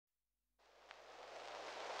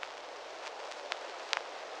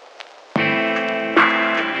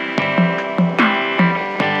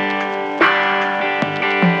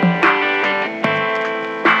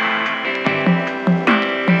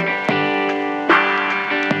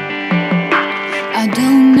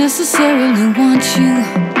necessarily want you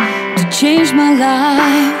to change my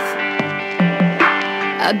life.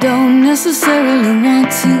 I don't necessarily want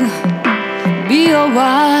to be your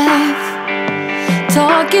wife.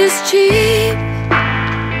 Talk is cheap,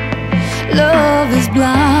 love is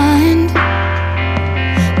blind.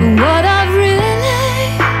 But what I've really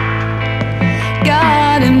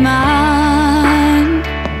got in mind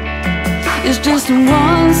is just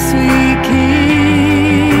one sweet kiss,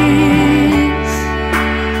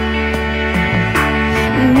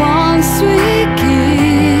 one sweet kiss.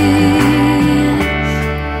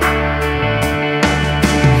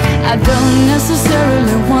 I don't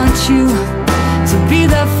necessarily want you to be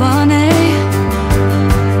that funny.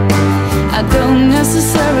 I don't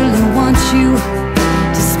necessarily want you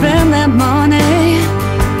to spend that money.